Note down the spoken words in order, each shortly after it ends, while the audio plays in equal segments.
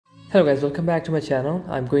Hello guys, welcome back to my channel.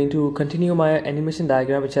 I'm going to continue my animation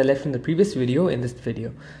diagram which I left in the previous video in this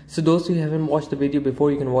video. So those who haven't watched the video before,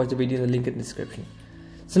 you can watch the video in the link in the description.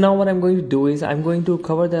 So now what I'm going to do is I'm going to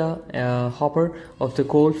cover the hopper of the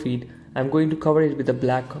cold feed. I'm going to cover it with a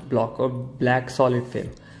black block or black solid fill.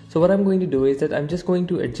 So what I'm going to do is that I'm just going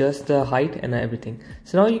to adjust the height and everything.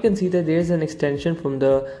 So now you can see that there's an extension from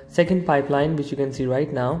the second pipeline which you can see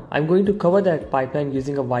right now. I'm going to cover that pipeline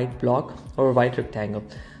using a white block or a white rectangle.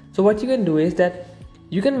 So what you can do is that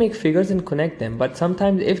you can make figures and connect them, but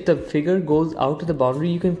sometimes if the figure goes out to the boundary,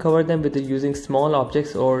 you can cover them with using small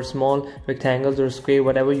objects or small rectangles or square,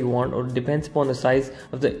 whatever you want, or depends upon the size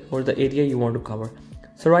of the area you want to cover.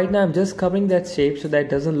 So right now I'm just covering that shape so that it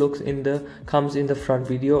doesn't look comes in the front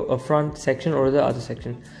video or front section or the other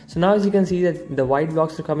section. So now as you can see that the white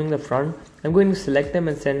blocks are coming in the front, I'm going to select them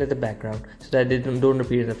and send at the background so that they don't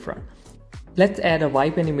appear in the front. Let's add a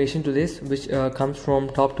wipe animation to this, which comes from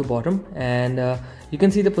top to bottom, and you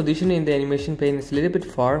can see the position in the animation pane is a little bit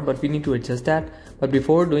far, but we need to adjust that. But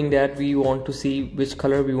before doing that, we want to see which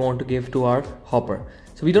color we want to give to our hopper.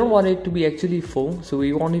 So we don't want it to be actually full, so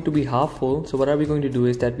we want it to be half full. So what are we going to do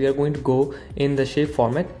is that we are going to go in the shape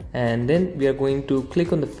format, and then we are going to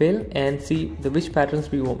click on the fill and see which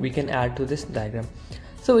patterns we can add to this diagram.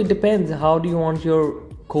 So it depends, how do you want your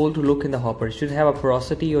coal to look in the hopper? It should have a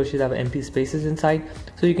porosity or should have empty spaces inside,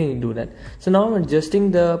 so you can do that. So now I'm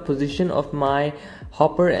adjusting the position of my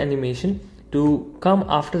hopper animation to come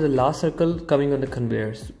after the last circle coming on the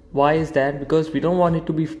conveyors. Why is that? Because we don't want it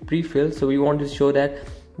to be pre-filled, so we want to show that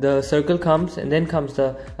the circle comes and then comes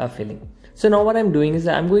the filling. So now what I'm doing is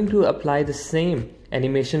that I'm going to apply the same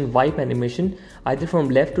animation, wipe animation, either from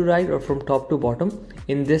left to right or from top to bottom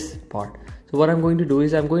in this part. So what I'm going to do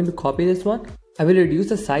is I'm going to copy this one. I will reduce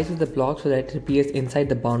the size of the block so that it appears inside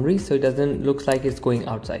the boundary, so it doesn't look like it's going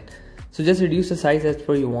outside. So just reduce the size as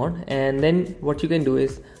per you want, and then what you can do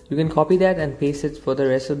is you can copy that and paste it for the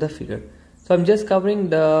rest of the figure. So I'm just covering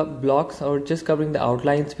the blocks or just covering the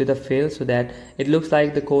outlines with a fill so that it looks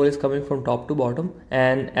like the coal is coming from top to bottom,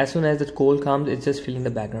 and as soon as the coal comes, it's just filling the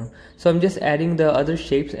background. So I'm just adding the other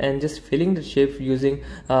shapes and just filling the shape using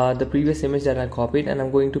the previous image that I copied, and I'm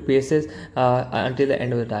going to paste this until the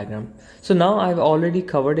end of the diagram. So now I've already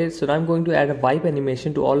covered it, so now I'm going to add a wipe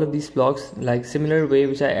animation to all of these blocks, like similar way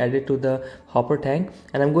which I added to the hopper tank,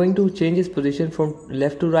 and I'm going to change its position from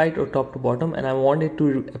left to right or top to bottom, and I want it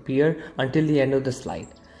to appear until the end of the slide.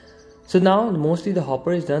 So now mostly the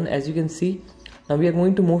hopper is done, as you can see. Now we are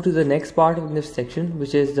going to move to the next part of this section,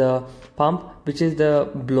 which is the pump, which is the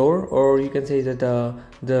blower, or you can say that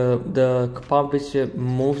the pump which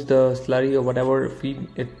moves the slurry or whatever feed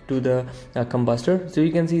it to the combustor. So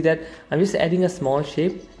you can see that I'm just adding a small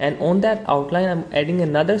shape, and on that outline I'm adding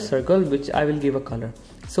another circle which I will give a color.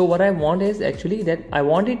 So what I want is actually that I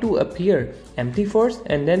want it to appear empty first,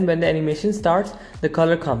 and then when the animation starts, the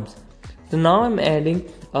color comes. So now I'm adding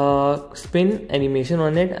a spin animation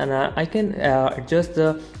on it, and I can adjust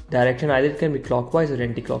the direction, either it can be clockwise or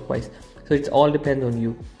anti-clockwise. So it all depends on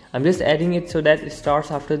you. I'm just adding it so that it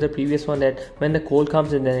starts after the previous one, that when the coal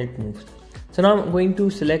comes and then it moves. So now I'm going to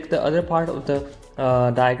select the other part of the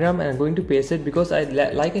diagram, and I'm going to paste it, because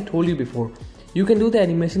like I told you before, you can do the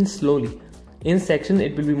animation slowly. In section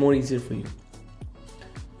it will be more easier for you.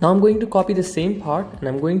 Now I'm going to copy the same part and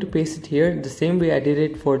I'm going to paste it here the same way I did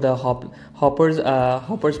it for the hoppers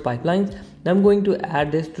pipelines. Now I'm going to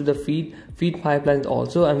add this to the feed pipelines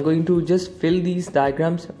also. I'm going to just fill these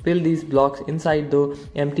diagrams, fill these blocks inside the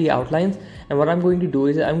empty outlines, and what I'm going to do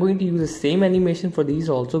is I'm going to use the same animation for these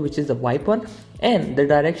also, which is the wipe one, and the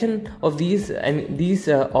direction of these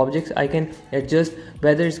objects I can adjust,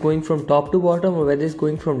 whether it's going from top to bottom or whether it's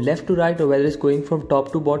going from left to right or whether it's going from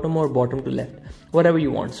top to bottom or bottom to left, whatever you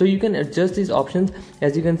want. So you can adjust these options,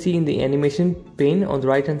 as you can see in the animation pane on the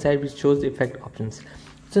right hand side, which shows the effect options.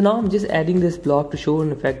 So now I'm just adding this block to show an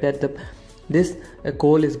effect that this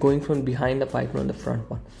coal is going from behind the pipe, not the front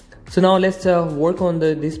one. So now let's work on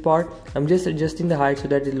this part. I'm just adjusting the height so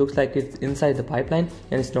that it looks like it's inside the pipeline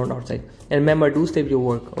and it's not outside. And remember, do save your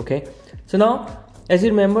work, okay? So now, as you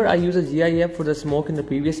remember, I used a GIF for the smoke in the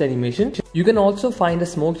previous animation. You can also find a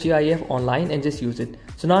smoke GIF online and just use it.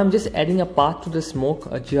 So now I'm just adding a path to the smoke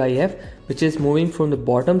GIF, which is moving from the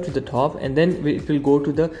bottom to the top, and then it will go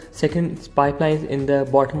to the second pipeline in the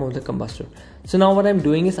bottom of the combustor. So now what I'm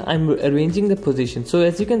doing is I'm arranging the position. So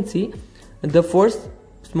as you can see, the first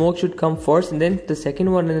smoke should come first, and then the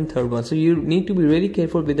second one, and then third one. So you need to be really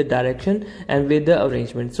careful with the direction and with the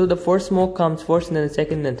arrangement. So the first smoke comes first, and then the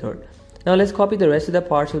second and third. Now let's copy the rest of the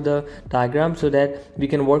parts of the diagram so that we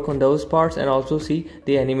can work on those parts and also see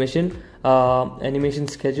the animation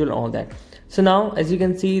schedule and all that. So now as you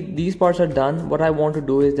can see, these parts are done. What I want to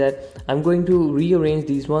do is that I'm going to rearrange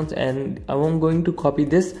these ones, and I'm going to copy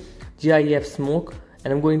this GIF smoke,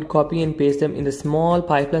 and I'm going to copy and paste them in the small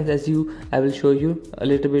pipelines I will show you a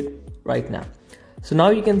little bit right now. So now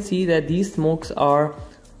you can see that these smokes are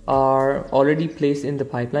already placed in the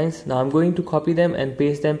pipelines. Now I'm going to copy them and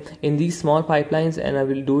paste them in these small pipelines, and I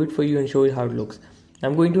will do it for you and show you how it looks.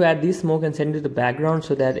 I'm going to add this smoke and send it to the background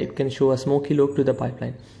so that it can show a smoky look to the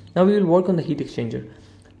pipeline. Now we will work on the heat exchanger.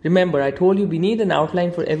 Remember, I told you we need an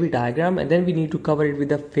outline for every diagram, and then we need to cover it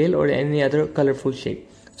with a fill or any other colorful shape.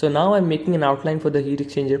 So now I'm making an outline for the heat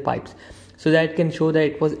exchanger pipes so that it can show that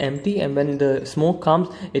it was empty, and when the smoke comes,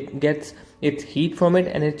 it gets its heat from it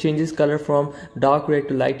and it changes color from dark red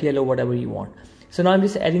to light yellow, whatever you want. So now I'm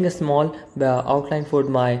just adding a small outline for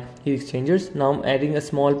my heat exchangers. Now I'm adding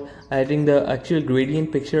the actual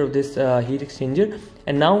gradient picture of this heat exchanger,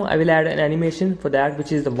 and now I will add an animation for that,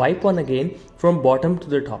 which is the wipe one again from bottom to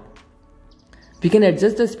the top. We can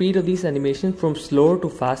adjust the speed of these animations from slow to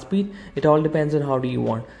fast speed. It all depends on how do you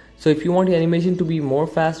want. So if you want your animation to be more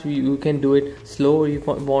fast, you can do it slow, or if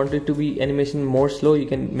you want it to be animation more slow, you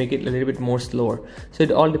can make it a little bit more slower. So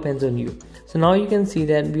it all depends on you. So now you can see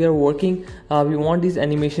that we are working, we want this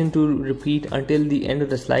animation to repeat until the end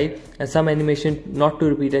of the slide, and some animation not to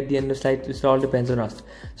repeat at the end of the slide. It all depends on us.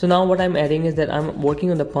 So now what I'm adding is that I'm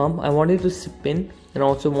working on the pump. I want it to spin and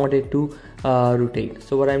also want it to rotate.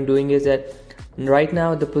 So what I'm doing is that right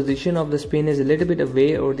now the position of the spin is a little bit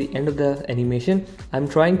away or the end of the animation. I'm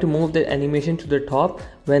trying to move the animation to the top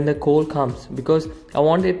when the coal comes, because I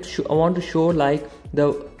want to show like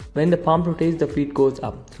when the pump rotates, the feet goes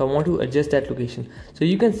up. So I want to adjust that location. So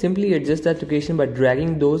you can simply adjust that location by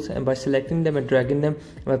dragging those, and by selecting them and dragging them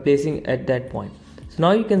and by placing at that point. So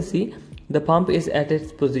now you can see the pump is at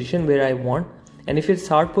its position where I want. And if it's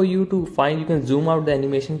hard for you to find, you can zoom out the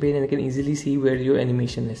animation pane and you can easily see where your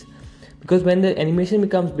animation is. Because when the animation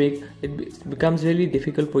becomes big, it becomes really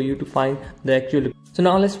difficult for you to find the actual. So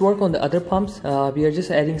now let's work on the other pumps. We are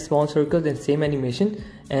just adding small circles and same animation,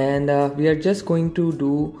 and we are just going to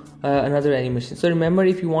do another animation. So remember,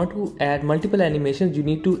 if you want to add multiple animations, you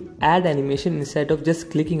need to add animation instead of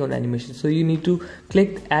just clicking on animation. So you need to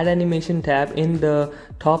click add animation tab in the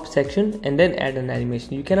top section and then add an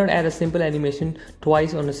animation. You cannot add a simple animation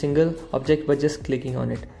twice on a single object by just clicking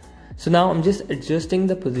on it. So now I'm just adjusting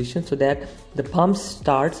the position so that the pump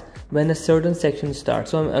starts when a certain section starts.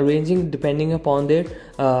 So I'm arranging depending upon their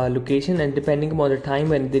location and depending upon the time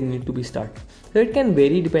when they need to be started. So it can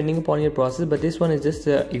vary depending upon your process, but this one is just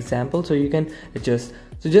an example, so you can adjust.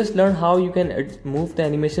 So just learn how you can move the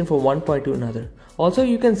animation from one point to another. Also,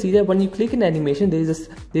 you can see that when you click an animation, there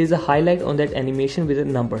is a highlight on that animation with a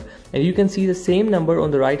number, and you can see the same number on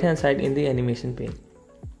the right hand side in the animation pane.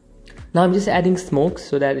 Now I'm just adding smokes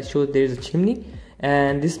so that it shows there is a chimney,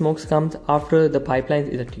 and this smokes comes after the pipeline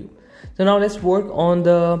is a tube. So now let's work on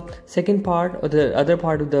the second part, or the other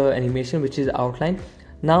part of the animation, which is outline.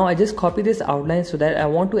 Now I just copy this outline so that I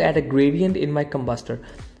want to add a gradient in my combustor.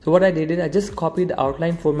 So what I did is I just copied the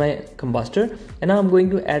outline for my combustor, and now I'm going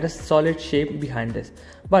to add a solid shape behind this.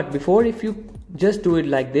 But before, if you just do it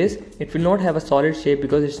like this, it will not have a solid shape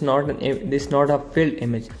because it's not a filled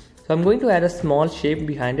image. So I'm going to add a small shape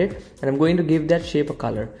behind it, and I'm going to give that shape a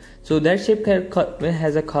color. So that shape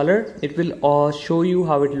has a color. It will show you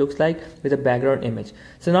how it looks like with a background image.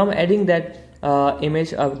 So now I'm adding that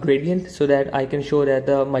image of gradient so that I can show that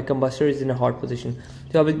my combustor is in a hot position.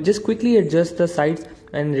 So I will just quickly adjust the sides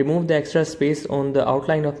and remove the extra space on the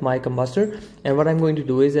outline of my combustor. And what I'm going to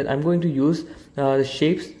do is that I'm going to use the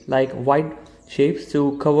shapes like white shapes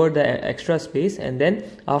to cover the extra space, and then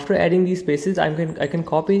after adding these spaces I can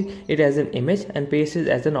copy it as an image and paste it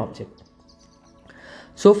as an object.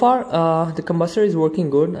 So far the combustor is working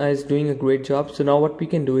good, it's doing a great job. So now what we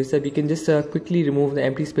can do is that we can just quickly remove the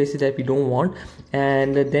empty spaces that we don't want,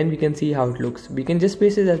 and then we can see how it looks. We can just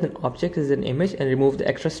paste it as an object, as an image, and remove the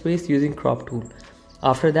extra space using crop tool.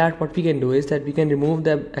 After that, what we can do is that we can remove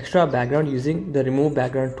the extra background using the remove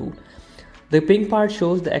background tool. The pink part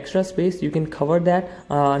shows the extra space. You can cover that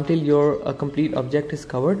until your complete object is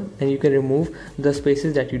covered, and you can remove the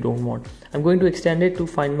spaces that you don't want. I'm going to extend it to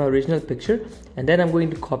find my original picture, and then I'm going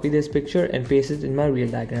to copy this picture and paste it in my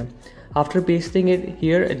real diagram. After pasting it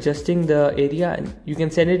here, adjusting the area, and you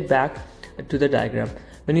can send it back to the diagram.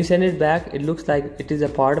 When you send it back, it looks like it is a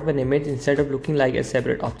part of an image instead of looking like a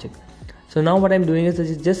separate object. So now what I'm doing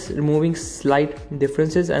is just removing slight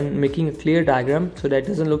differences and making a clear diagram so that it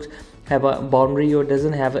doesn't have a boundary or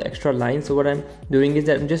doesn't have an extra line. So what I'm doing is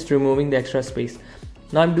that I'm just removing the extra space.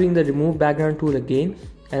 Now I'm doing the remove background tool again,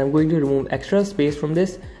 and I'm going to remove extra space from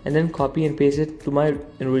this and then copy and paste it to my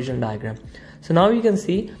original diagram. So now you can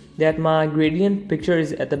see that my gradient picture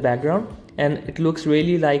is at the background, and it looks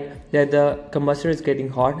really like that the combustor is getting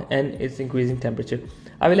hot and it's increasing temperature.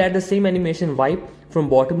 I will add the same animation wipe from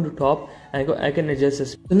bottom to top, and I can adjust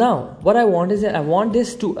this. So now what I want is that I want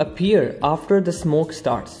this to appear after the smoke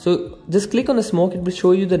starts. So just click on the smoke, it will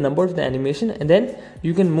show you the number of the animation, and then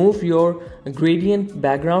you can move your gradient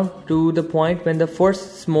background to the point when the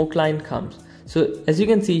first smoke line comes. So as you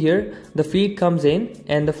can see here, the feed comes in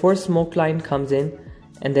and the first smoke line comes in,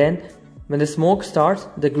 and then when the smoke starts,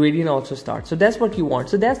 the gradient also starts. So that's what you want.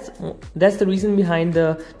 So that's the reason behind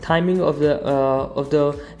the timing of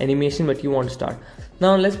the animation that you want to start.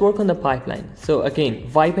 Now let's work on the pipeline. So again,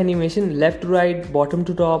 wipe animation, left to right, bottom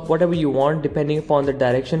to top, whatever you want depending upon the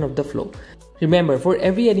direction of the flow. Remember, for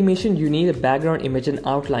every animation you need a background image and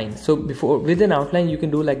outline. So with an outline you can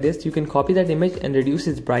do like this. You can copy that image and reduce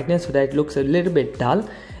its brightness so that it looks a little bit dull,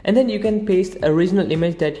 and then you can paste original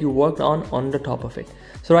image that you worked on the top of it.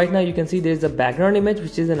 So right now you can see there's a background image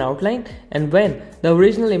which is an outline, and when the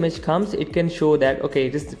original image comes, it can show that okay,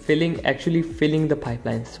 it is actually filling the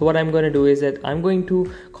pipeline. So what I'm going to do is that I'm going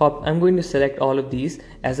to select all of these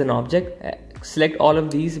as an object. Select all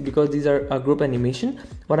of these because these are a group animation.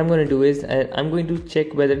 What I'm going to do is I'm going to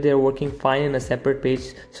check whether they're working fine in a separate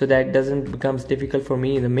page so that it doesn't becomes difficult for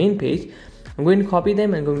me in the main page. I'm going to copy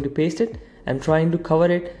them and going to paste it. I'm trying to cover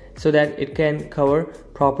it so that it can cover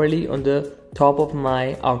properly on the top of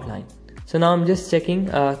my outline. So now I'm just checking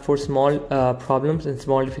for small problems and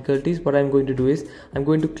small difficulties. What I'm going to do is I'm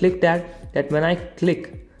going to click that when I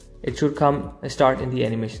click, it should start in the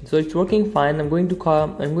animation. So it's working fine. I'm going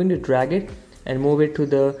to drag it and move it to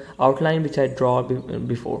the outline which I draw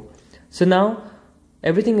before. So now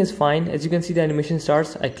everything is fine. As you can see, the animation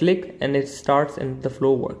starts. I click and it starts and the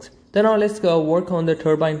flow works. Then now let's go work on the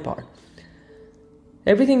turbine part.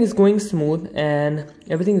 Everything is going smooth and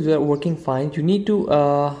everything is working fine. You need to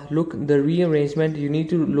look the rearrangement. You need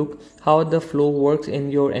to look how the flow works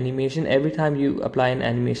in your animation every time you apply an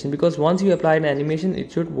animation, because once you apply an animation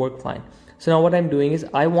it should work fine. So now what I'm doing is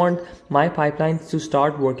I want my pipelines to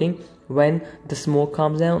start working when the smoke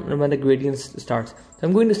comes down and when the gradient starts. So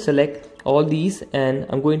I'm going to select all these and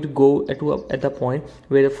I'm going to go at the point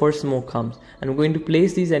where the first smoke comes, and I'm going to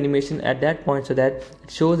place these animation at that point so that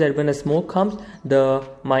it shows that when the smoke comes,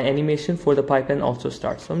 my animation for the pipeline also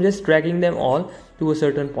starts. So I'm just dragging them all to a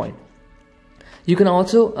certain point. You can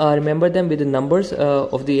also remember them with the numbers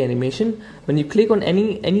of the animation. When you click on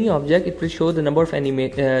any object, it will show the number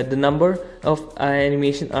of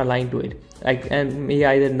animation aligned to it. And maybe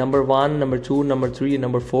either number 1, number 2, number 3, and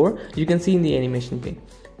number 4. You can see in the animation pane.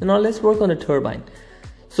 So now let's work on the turbine.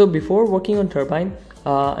 So before working on turbine,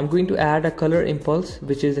 I'm going to add a color impulse,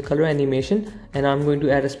 which is a color animation, and I'm going to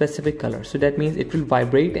add a specific color. So that means it will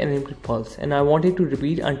vibrate and it will pulse, and I want it to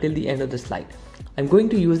repeat until the end of the slide. I'm going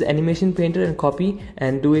to use the animation painter and copy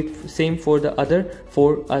and do it same for the other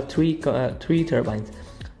three turbines.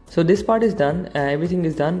 So this part is done, everything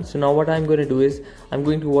is done. So now what I'm going to do is I'm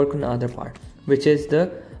going to work on the other part, which is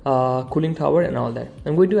the cooling tower and all that.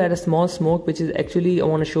 I'm going to add a small smoke, which is actually I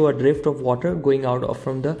want to show a drift of water going out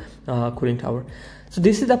from the cooling tower. So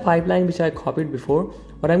this is the pipeline which I copied before.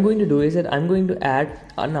 What I'm going to do is that I'm going to add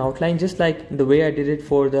an outline just like the way I did it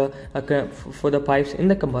for the pipes in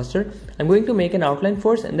the combustor. I'm going to make an outline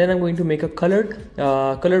first, and then I'm going to make a colored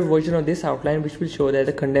version of this outline, which will show that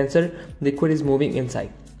the condenser liquid is moving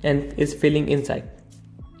inside and is filling inside.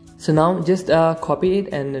 So now just copy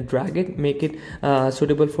it and drag it, make it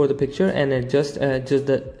suitable for the picture, and adjust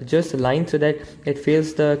the line so that it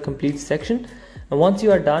fills the complete section. And once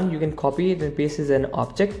you are done, you can copy it and paste it as an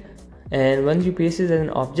object. And once you paste it as an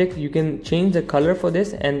object, you can change the color for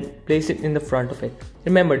this and place it in the front of it.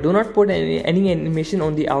 Remember, do not put any animation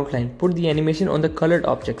on the outline. Put the animation on the colored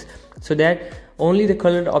objects so that only the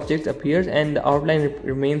colored objects appears and the outline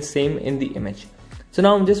remains same in the image. So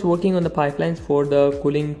now I'm just working on the pipelines for the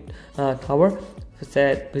cooling tower,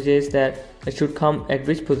 which is that it should come at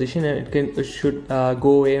which position and it should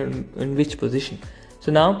go away in which position.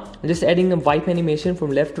 So now I'm just adding a wipe animation from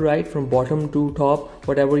left to right, from bottom to top,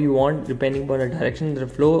 whatever you want depending upon the direction, the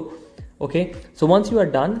flow. Okay, so once you are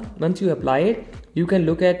done, once you apply it, you can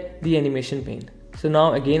look at the animation pane. So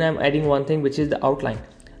now again I'm adding one thing, which is the outline.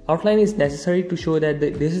 Outline is necessary to show that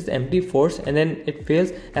this is empty first and then it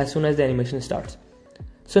fills as soon as the animation starts.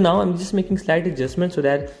 So now I'm just making slight adjustments so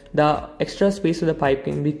that the extra space of the pipe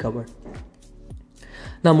can be covered.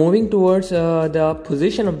 Now moving towards the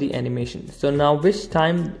position of the animation. So now which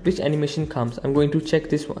animation comes, I'm going to check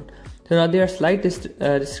this one. So now there are slight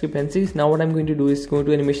discrepancies. Now what I'm going to do is go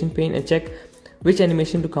to animation pane and check which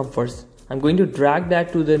animation to come first. I'm going to drag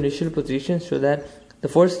that to the initial position so that the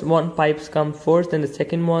first one pipes come first, then the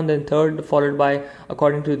second one, then third, followed by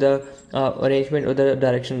according to the arrangement or the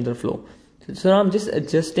direction of the flow. So now I'm just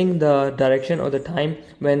adjusting the direction or the time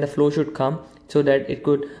when the flow should come so that it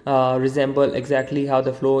could resemble exactly how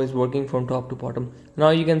the flow is working from top to bottom. Now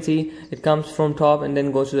you can see it comes from top and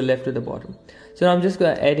then goes to the left to the bottom. So now I'm just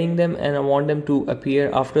adding them, and I want them to appear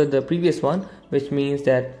after the previous one, which means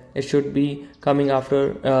that it should be coming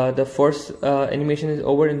after the first animation is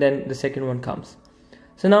over and then the second one comes.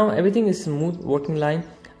 So now everything is smooth working line,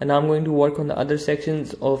 and now I'm going to work on the other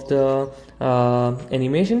sections of the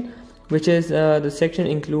animation, which is the section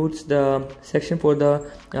includes the section for the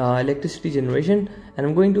electricity generation, and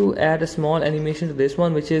I'm going to add a small animation to this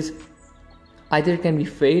one, which is either it can be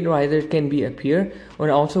fade or either it can be appear, or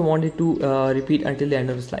I also want it to repeat until the end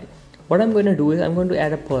of the slide. What I'm going to do is I'm going to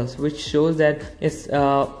add a pulse which shows that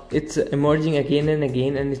it's emerging again and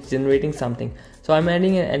again and it's generating something. So I'm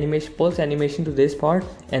adding an animation, pulse animation to this part,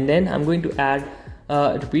 and then I'm going to add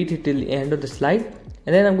repeat it till the end of the slide,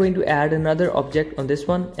 and then I'm going to add another object on this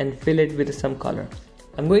one and fill it with some color.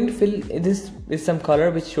 I'm going to fill this with some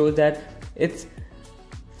color which shows that it's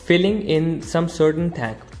filling in some certain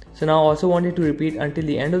tank. So now I also want it to repeat until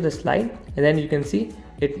the end of the slide, and then you can see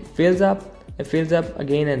it fills up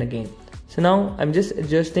again and again. So now I'm just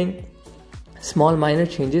adjusting small minor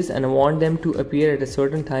changes, and I want them to appear at a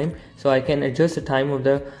certain time, so I can adjust the time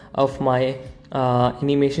of my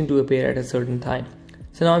animation to appear at a certain time.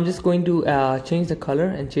 So now I'm just going to change the color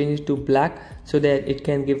and change it to black so that it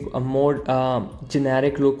can give a more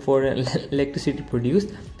generic look for electricity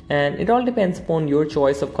produced. And it all depends upon your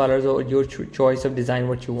choice of colors or your choice of design,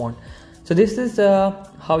 what you want. So this is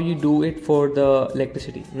how you do it for the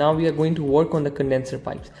electricity. Now we are going to work on the condenser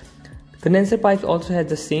pipes. Condenser pipes also has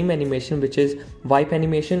the same animation, which is wipe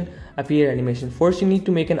animation, appear animation. First you need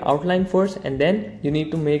to make an outline first, and then you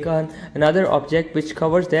need to make another object which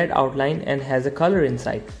covers that outline and has a color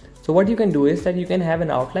inside. So what you can do is that you can have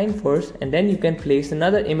an outline first, and then you can place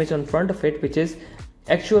another image on front of it which is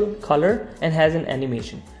actual color and has an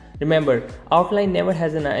animation. Remember, outline never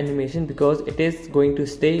has an animation because it is going to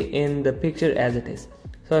stay in the picture as it is.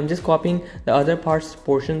 So I'm just copying the other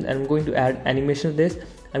portions and I'm going to add animation to this.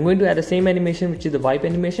 I'm going to add the same animation, which is the wipe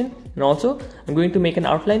animation, and also I'm going to make an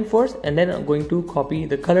outline first, and then I'm going to copy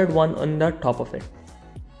the colored one on the top of it.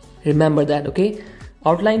 Remember that, okay?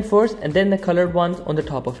 Outline first and then the colored ones on the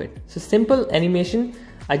top of it. So simple animation.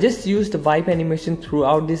 I just used the wipe animation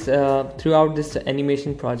throughout this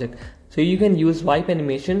animation project. So you can use wipe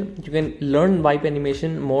animation, you can learn wipe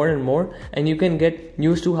animation more and more, and you can get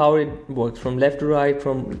used to how it works from left to right,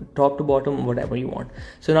 from top to bottom, whatever you want.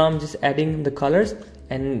 So now I'm just adding the colors,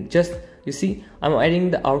 and just you see I'm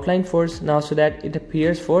adding the outline first now so that it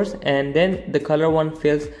appears first, and then the color one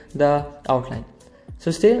fills the outline.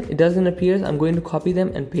 So still it doesn't appear. I'm going to copy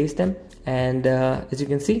them and paste them, and as you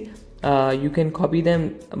can see you can copy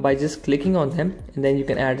them by just clicking on them, and then you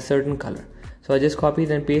can add a certain color. So I just copy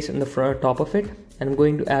and paste on the front top of it, and I'm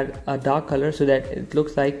going to add a dark color so that it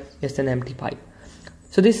looks like it's an empty pipe.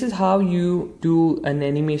 So this is how you do an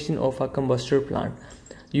animation of a combustor plant.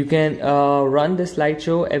 You can run the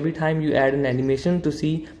slideshow every time you add an animation to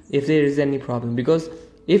see if there is any problem, because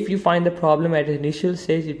if you find the problem at the initial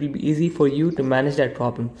stage, it will be easy for you to manage that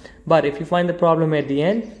problem. But if you find the problem at the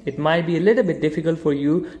end, it might be a little bit difficult for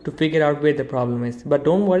you to figure out where the problem is. But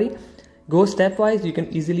don't worry, go stepwise, you can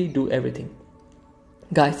easily do everything.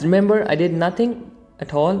 Guys, remember I did nothing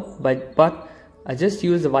at all, but I just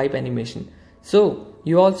used the wipe animation. So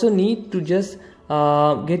you also need to just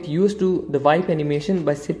get used to the wipe animation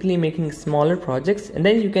by simply making smaller projects, and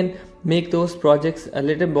then you can make those projects a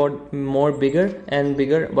little bit more bigger and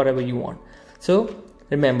bigger, whatever you want. So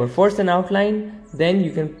remember, first an outline, then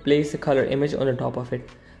you can place a color image on the top of it.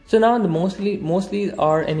 So now the mostly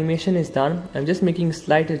our animation is done. I'm just making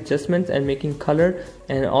slight adjustments and making color,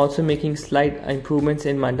 and also making slight improvements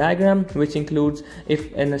in my diagram, which includes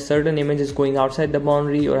if a certain image is going outside the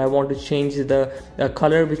boundary, or I want to change the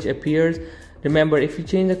color which appears. Remember, if you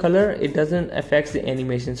change the color, it doesn't affect the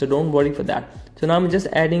animation, so don't worry for that. So now I'm just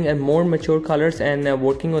adding a more mature colors and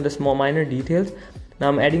working on the small minor details. Now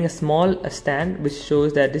I'm adding a small stand which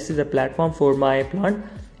shows that this is a platform for my plant,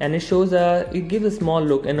 and it shows it gives a small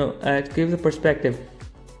look, and it gives a perspective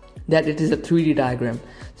that it is a 3D diagram.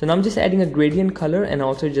 So now I'm just adding a gradient color and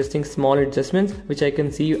also adjusting small adjustments which I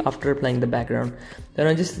can see after applying the background. Then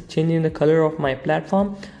I'm just changing the color of my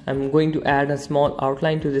platform. I'm going to add a small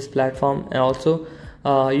outline to this platform, and also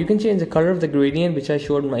you can change the color of the gradient, which I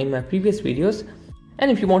showed in my previous videos. And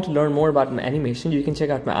if you want to learn more about my animation, you can check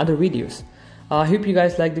out my other videos. I hope you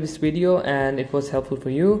guys liked this video and it was helpful for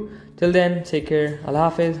you. Till then, take care. Allah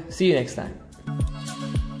Hafiz. See you next time.